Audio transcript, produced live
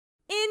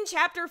In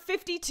Chapter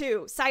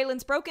 52,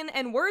 Silence Broken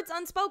and Words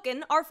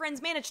Unspoken, our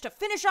friends manage to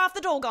finish off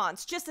the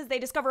Dolgons just as they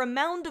discover a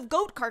mound of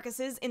goat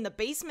carcasses in the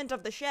basement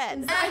of the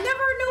shed. I never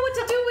know what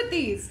to do with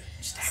these.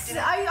 It's just an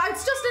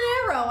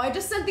arrow. I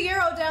just sent the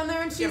arrow down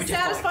there and she's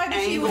satisfied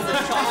that she was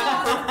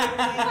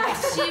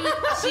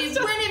She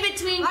went in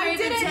between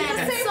Graven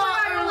and saw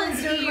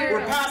Erland's ear.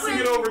 We're passing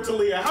it over to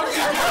Leah. How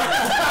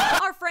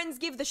can Our friends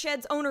give the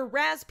shed's owner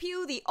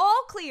Razpew the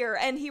all clear,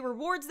 and he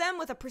rewards them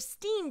with a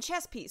pristine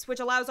chess piece,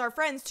 which allows our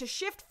friends to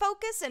shift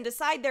focus and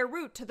decide their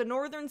route to the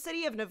northern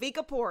city of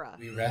Navikapura.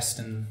 We rest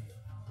and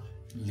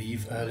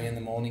leave early in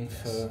the morning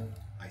for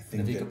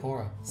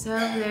Navikapura. So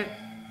there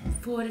are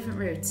 4 different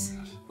routes.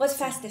 What's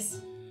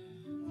fastest?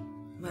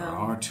 There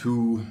are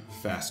 2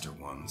 faster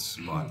ones,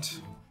 but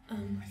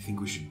I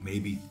think we should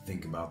maybe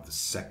think about the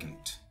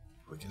second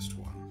quickest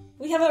one.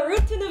 We have a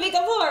route to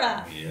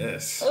Navikapura.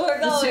 Yes. We're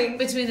going.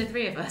 Between the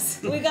 3 of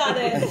us. We got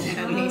it.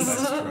 At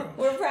least.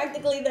 We're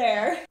practically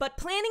there. But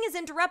planning is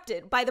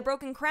interrupted by the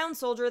broken crown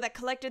soldier that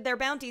collected their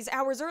bounties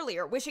hours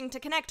earlier, wishing to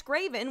connect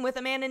Graven with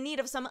a man in need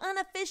of some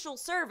unofficial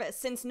service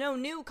since no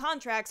new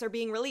contracts are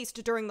being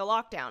released during the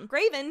lockdown.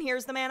 Graven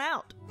hears the man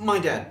out. My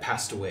dad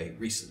passed away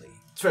recently.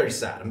 It's very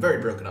sad. I'm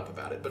very broken up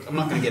about it, but I'm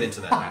not going to get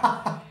into that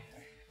now.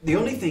 The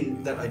only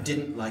thing that I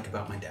didn't like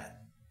about my dad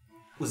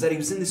was that he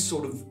was in this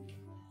sort of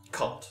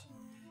cult.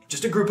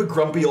 Just a group of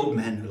grumpy old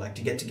men who like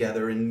to get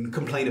together and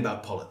complain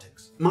about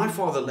politics. My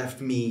father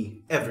left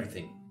me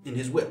everything in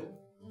his will.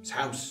 His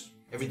house,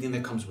 everything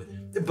that comes with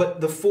it.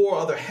 But the 4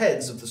 other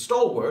heads of the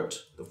stalwart,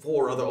 the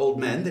 4 other old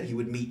men that he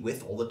would meet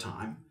with all the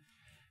time,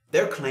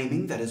 they're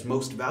claiming that his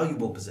most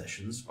valuable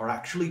possessions are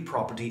actually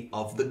property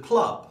of the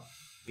club,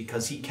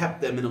 because he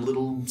kept them in a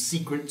little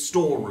secret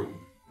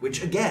storeroom,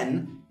 which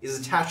again is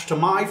attached to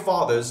my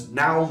father's,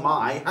 now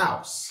my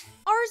house.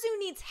 Arzu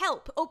needs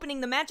help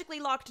opening the magically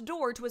locked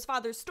door to his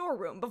father's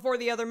storeroom before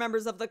the other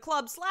members of the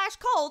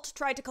club/cult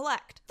try to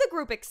collect. The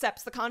group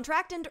accepts the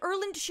contract, and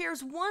Erland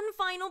shares one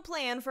final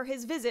plan for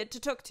his visit to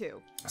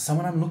Tuktu.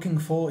 Someone I'm looking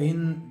for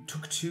in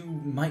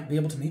Tuktu might be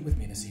able to meet with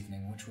me this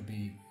evening, which would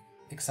be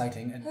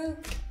exciting.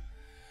 And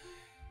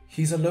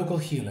he's a local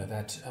healer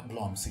that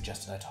Blom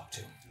suggested I talk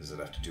to. Does it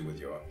have to do with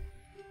your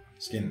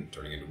skin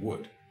turning into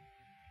wood?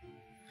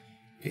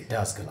 It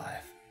does,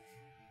 Goliath.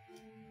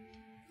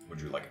 Would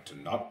you like it to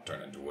not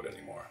turn into wood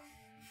anymore?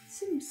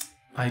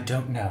 I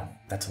don't know.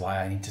 That's why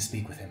I need to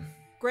speak with him.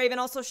 Graven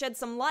also sheds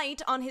some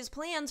light on his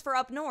plans for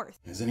up north.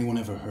 Has anyone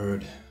ever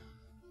heard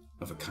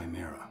of a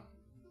chimera?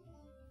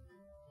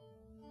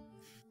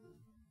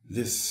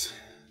 This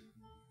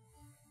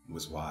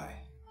was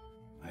why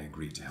I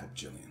agreed to help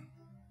Jillian.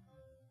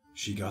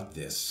 She got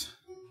this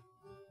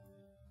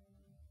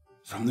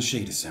from the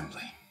Shade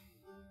Assembly.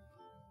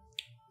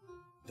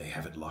 They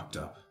have it locked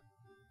up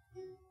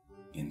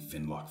in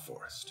Finlock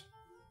Forest.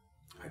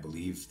 I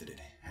believe that it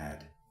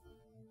had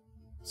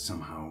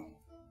somehow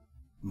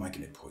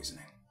myconid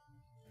poisoning.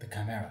 The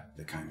chimera?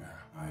 The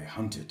chimera. I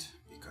hunt it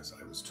because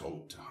I was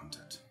told to hunt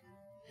it.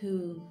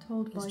 Who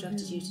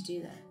instructed you to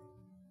do that?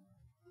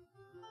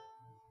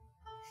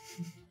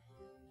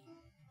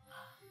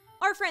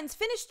 Our friends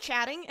finish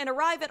chatting and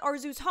arrive at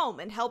Arzu's home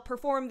and help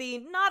perform the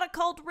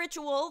not-a-cult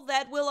ritual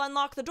that will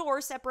unlock the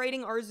door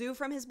separating Arzu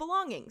from his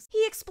belongings.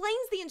 He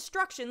explains the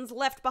instructions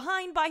left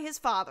behind by his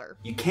father.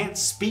 You can't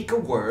speak a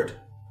word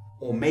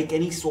or make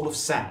any sort of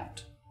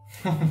sound.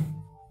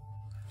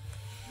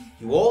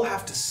 You all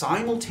have to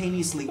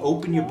simultaneously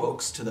open your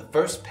books to the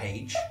first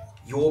page.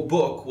 Your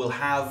book will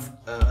have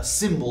a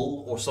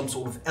symbol or some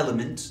sort of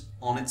element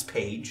on its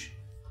page.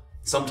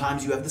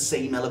 Sometimes you have the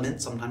same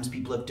element, sometimes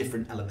people have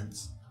different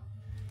elements.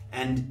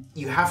 And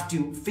you have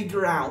to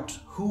figure out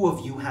who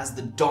of you has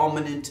the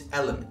dominant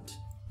element.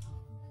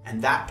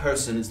 And that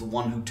person is the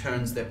one who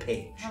turns their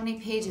page. How many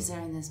pages are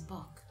in this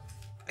book?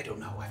 I don't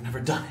know, I've never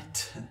done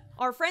it.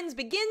 Our friends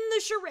begin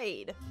the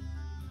charade.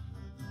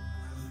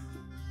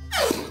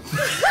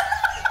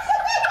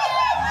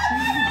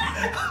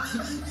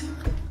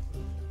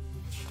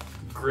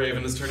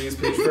 Graven is turning his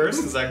page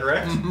first, is that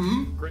correct?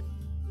 Mm-hmm. Great.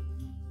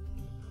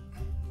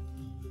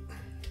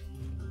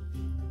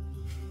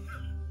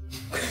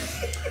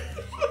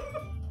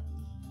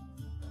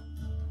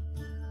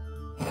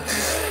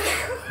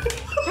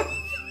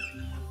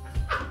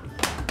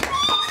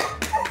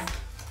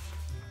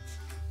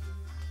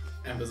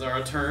 And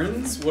Beezaura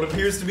turns what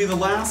appears to be the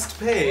last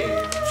page.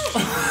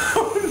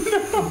 Oh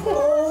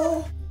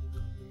no!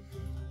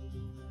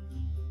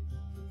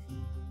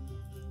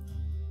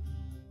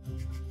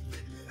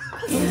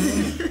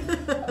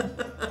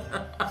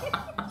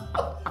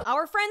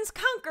 Our friends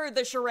conquer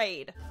the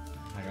charade.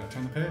 I gotta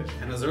turn the page.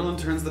 And as Erland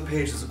turns the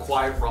page, there's a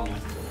quiet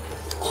rumbling.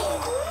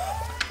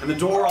 And the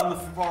door on the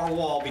far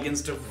wall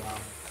begins to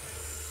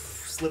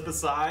slip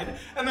aside,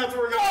 and that's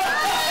where we're going.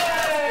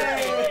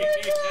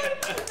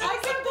 I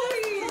can't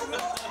believe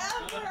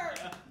ever.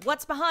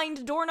 What's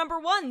behind door number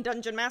 1,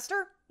 Dungeon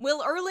Master?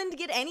 Will Erland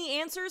get any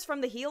answers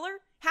from the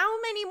healer? How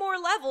many more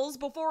levels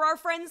before our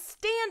friends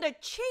stand a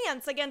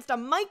chance against a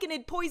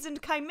myconid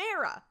poisoned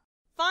chimera?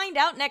 Find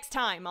out next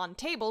time on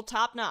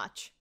Tabletop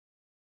Notch.